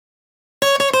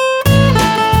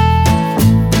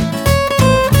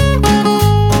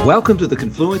Welcome to the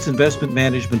Confluence Investment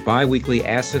Management Biweekly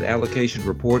Asset Allocation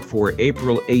Report for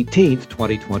April 18th,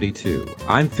 2022.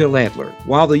 I'm Phil Adler.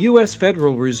 While the U.S.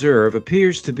 Federal Reserve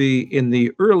appears to be in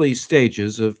the early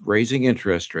stages of raising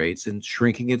interest rates and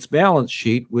shrinking its balance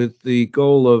sheet with the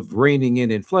goal of reining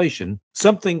in inflation,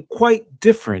 something quite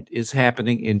different is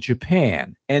happening in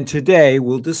Japan. And today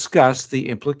we'll discuss the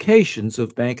implications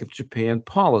of Bank of Japan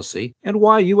policy and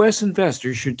why U.S.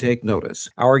 investors should take notice.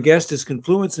 Our guest is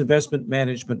Confluence Investment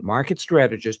Management market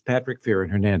strategist Patrick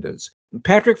Fearon-Hernandez.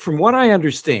 Patrick, from what I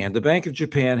understand, the Bank of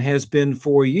Japan has been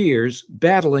for years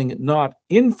battling not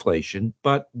inflation,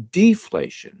 but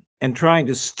deflation and trying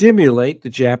to stimulate the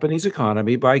Japanese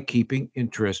economy by keeping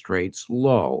interest rates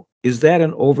low. Is that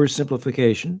an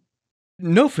oversimplification?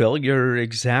 No, Phil, you're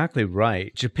exactly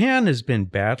right. Japan has been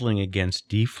battling against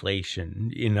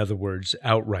deflation, in other words,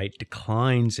 outright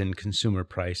declines in consumer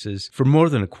prices, for more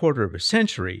than a quarter of a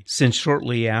century, since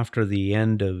shortly after the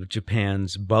end of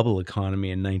Japan's bubble economy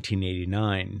in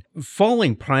 1989.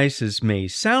 Falling prices may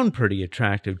sound pretty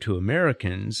attractive to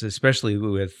Americans, especially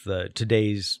with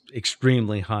today's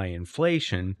extremely high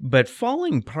inflation, but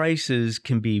falling prices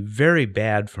can be very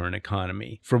bad for an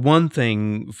economy. For one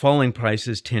thing, falling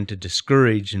prices tend to discourage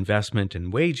investment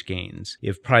and wage gains.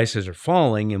 If prices are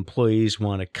falling, employees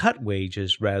want to cut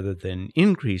wages rather than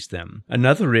increase them.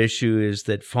 Another issue is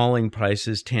that falling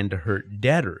prices tend to hurt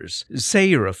debtors. Say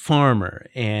you're a farmer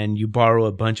and you borrow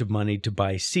a bunch of money to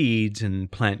buy seeds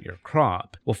and plant your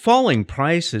crop. Well, falling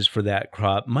prices for that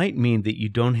crop might mean that you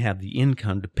don't have the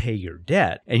income to pay your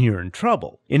debt and you're in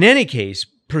trouble. In any case,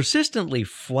 persistently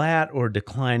flat or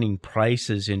declining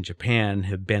prices in Japan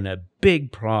have been a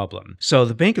big problem. So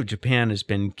the Bank of Japan has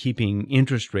been keeping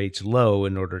interest rates low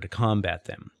in order to combat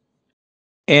them.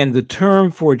 And the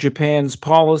term for Japan's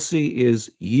policy is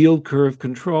yield curve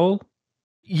control?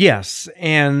 Yes,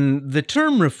 and the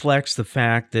term reflects the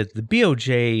fact that the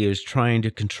BOJ is trying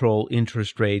to control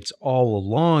interest rates all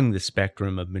along the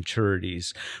spectrum of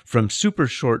maturities, from super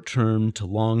short-term to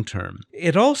long-term.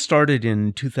 It all started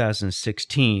in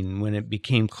 2016 when it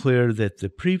became clear that the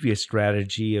previous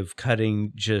strategy of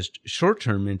cutting just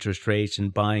short-term interest rates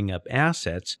and buying up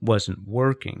assets wasn't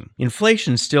working.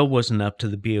 Inflation still wasn't up to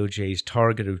the BOJ's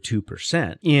target of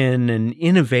 2%. In an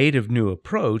innovative new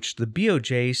approach, the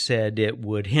BOJ said it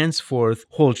would henceforth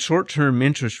hold short-term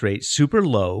interest rates super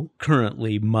low,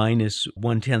 currently minus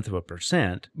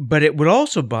 0.1%, but it would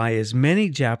also buy as many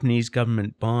Japanese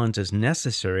government bonds as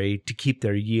necessary to keep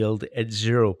their yield at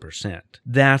 0%.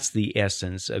 That's the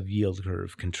essence of yield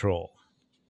curve control.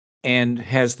 And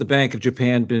has the Bank of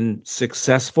Japan been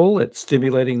successful at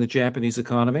stimulating the Japanese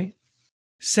economy?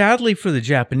 Sadly for the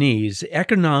Japanese,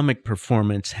 economic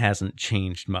performance hasn't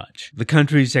changed much. The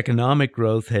country's economic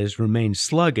growth has remained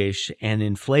sluggish, and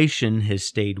inflation has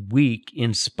stayed weak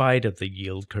in spite of the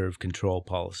yield curve control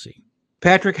policy.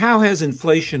 Patrick, how has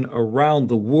inflation around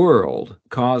the world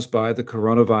caused by the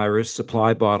coronavirus,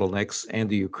 supply bottlenecks, and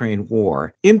the Ukraine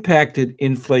war impacted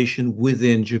inflation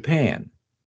within Japan?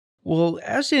 Well,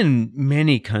 as in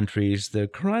many countries, the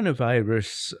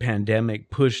coronavirus pandemic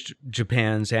pushed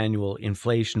Japan's annual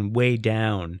inflation way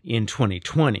down in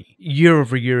 2020.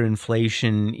 Year-over-year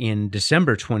inflation in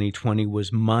December 2020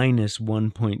 was minus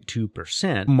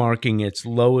 1.2%, marking its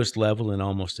lowest level in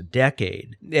almost a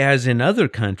decade. As in other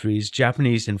countries,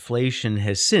 Japanese inflation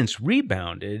has since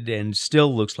rebounded and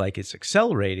still looks like it's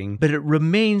accelerating, but it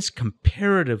remains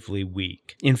comparatively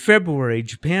weak. In February,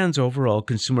 Japan's overall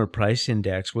consumer price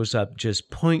index was up just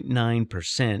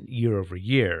 0.9% year over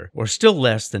year, or still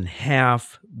less than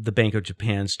half the Bank of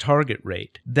Japan's target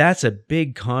rate. That's a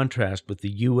big contrast with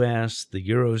the US, the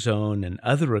Eurozone, and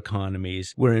other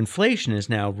economies where inflation is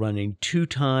now running 2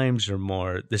 times or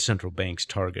more the central bank's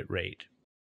target rate.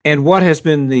 And what has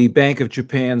been the Bank of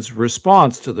Japan's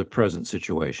response to the present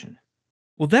situation?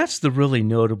 Well, that's the really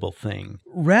notable thing.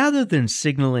 Rather than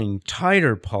signaling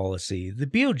tighter policy, the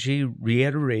BOJ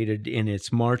reiterated in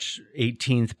its March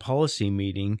 18th policy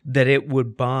meeting that it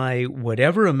would buy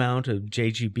whatever amount of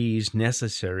JGBs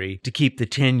necessary to keep the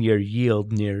 10-year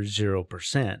yield near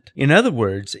 0%. In other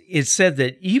words, it said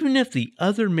that even if the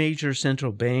other major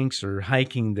central banks are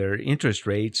hiking their interest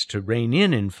rates to rein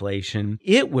in inflation,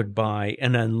 it would buy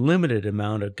an unlimited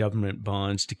amount of government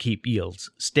bonds to keep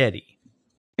yields steady.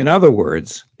 In other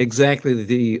words, exactly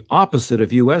the opposite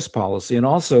of U.S. policy, and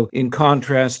also in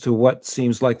contrast to what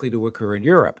seems likely to occur in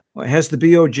Europe. Has the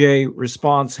BOJ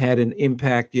response had an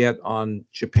impact yet on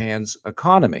Japan's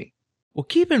economy? Well,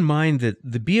 keep in mind that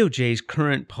the BOJ's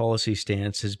current policy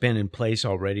stance has been in place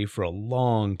already for a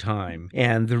long time,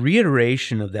 and the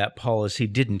reiteration of that policy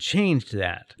didn't change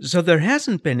that. So there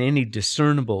hasn't been any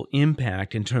discernible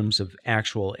impact in terms of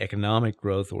actual economic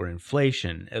growth or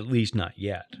inflation, at least not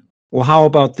yet. Well, how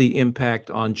about the impact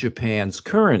on Japan's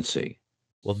currency?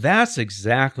 Well, that's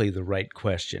exactly the right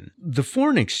question. The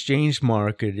foreign exchange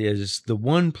market is the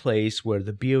one place where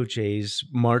the BOJ's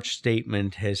March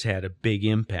statement has had a big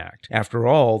impact. After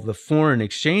all, the foreign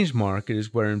exchange market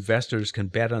is where investors can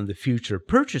bet on the future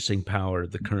purchasing power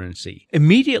of the currency.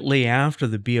 Immediately after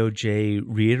the BOJ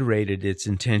reiterated its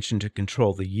intention to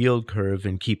control the yield curve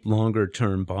and keep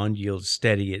longer-term bond yields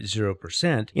steady at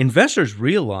 0%, investors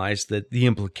realized that the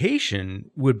implication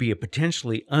would be a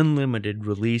potentially unlimited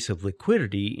release of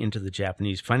liquidity into the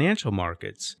Japanese financial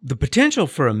markets. The potential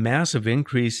for a massive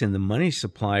increase in the money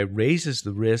supply raises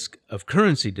the risk of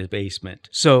currency debasement,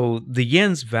 so the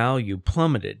yen's value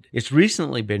plummeted. It's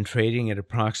recently been trading at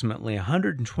approximately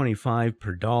 125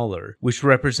 per dollar, which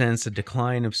represents a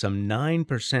decline of some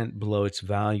 9% below its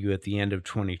value at the end of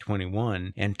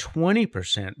 2021 and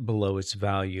 20% below its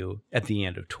value at the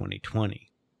end of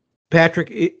 2020. Patrick,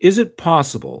 is it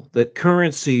possible that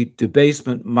currency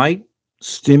debasement might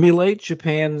stimulate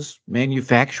Japan's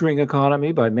manufacturing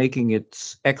economy by making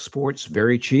its exports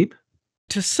very cheap?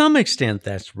 To some extent,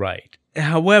 that's right.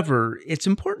 However, it's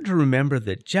important to remember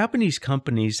that Japanese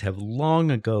companies have long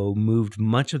ago moved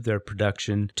much of their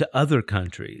production to other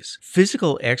countries.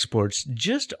 Physical exports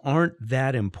just aren't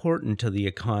that important to the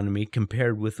economy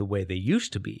compared with the way they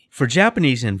used to be. For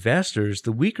Japanese investors,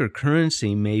 the weaker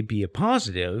currency may be a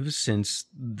positive since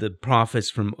the profits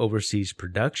from overseas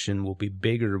production will be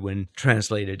bigger when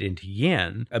translated into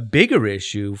yen. A bigger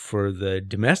issue for the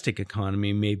domestic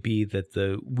economy may be that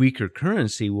the weaker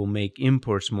currency will make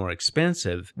imports more expensive,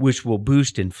 which will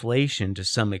boost inflation to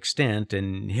some extent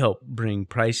and help bring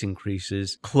price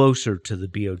increases closer to the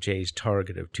BOJ's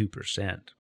target of 2%.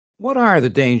 What are the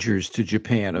dangers to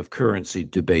Japan of currency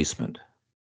debasement?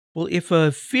 Well, if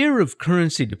a fear of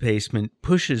currency debasement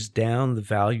pushes down the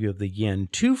value of the yen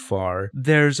too far,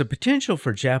 there's a potential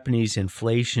for Japanese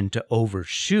inflation to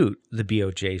overshoot the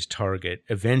BOJ's target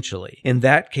eventually. In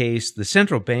that case, the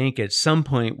central bank at some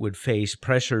point would face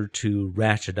pressure to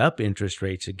ratchet up interest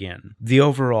rates again. The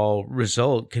overall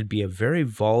result could be a very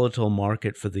volatile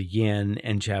market for the yen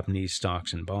and Japanese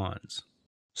stocks and bonds.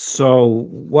 So,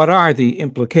 what are the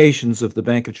implications of the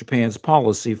Bank of Japan's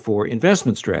policy for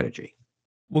investment strategy?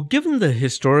 Well, given the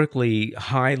historically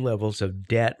high levels of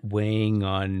debt weighing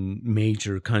on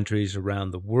major countries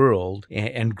around the world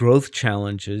and growth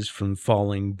challenges from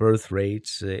falling birth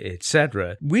rates,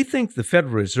 etc., we think the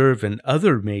Federal Reserve and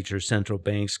other major central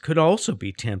banks could also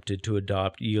be tempted to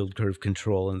adopt yield curve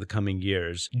control in the coming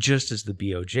years, just as the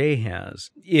BOJ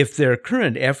has. If their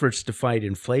current efforts to fight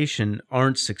inflation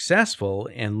aren't successful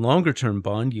and longer-term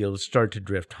bond yields start to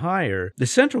drift higher, the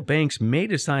central banks may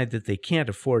decide that they can't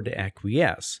afford to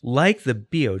acquiesce. Like the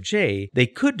BOJ, they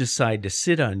could decide to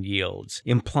sit on yields,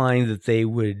 implying that they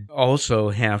would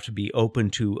also have to be open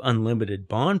to unlimited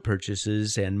bond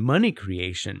purchases and money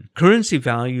creation. Currency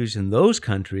values in those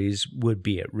countries would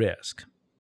be at risk.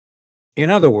 In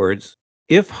other words,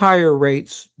 if higher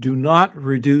rates do not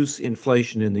reduce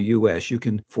inflation in the U.S., you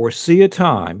can foresee a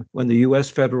time when the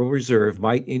U.S. Federal Reserve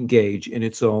might engage in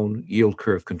its own yield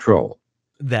curve control.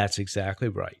 That's exactly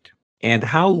right. And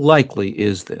how likely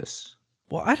is this?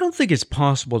 Well, I don't think it's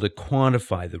possible to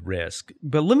quantify the risk,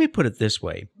 but let me put it this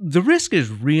way. The risk is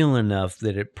real enough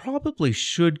that it probably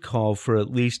should call for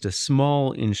at least a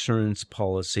small insurance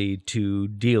policy to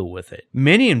deal with it.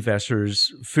 Many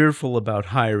investors, fearful about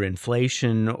higher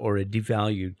inflation or a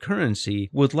devalued currency,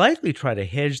 would likely try to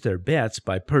hedge their bets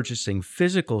by purchasing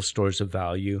physical stores of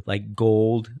value like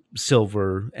gold,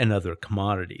 silver, and other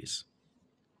commodities.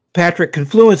 Patrick,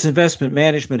 Confluence Investment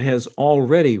Management has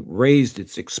already raised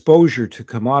its exposure to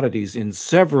commodities in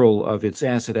several of its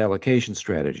asset allocation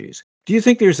strategies. Do you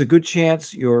think there's a good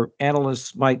chance your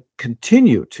analysts might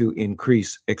continue to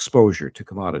increase exposure to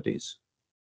commodities?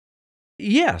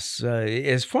 Yes,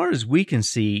 as far as we can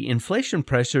see, inflation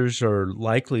pressures are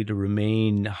likely to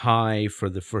remain high for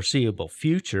the foreseeable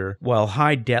future, while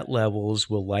high debt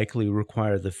levels will likely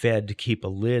require the Fed to keep a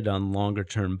lid on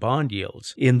longer-term bond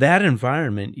yields. In that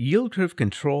environment, yield curve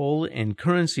control and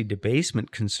currency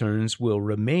debasement concerns will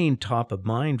remain top of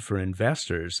mind for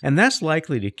investors, and that's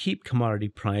likely to keep commodity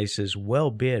prices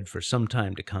well bid for some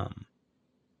time to come.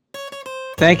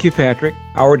 Thank you, Patrick.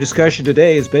 Our discussion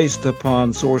today is based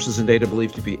upon sources and data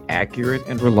believed to be accurate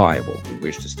and reliable. We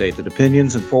wish to state that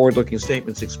opinions and forward-looking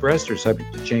statements expressed are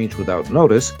subject to change without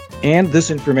notice, and this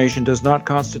information does not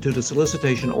constitute a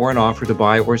solicitation or an offer to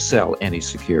buy or sell any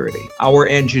security. Our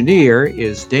engineer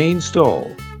is Dane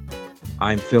Stoll.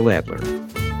 I'm Phil Adler.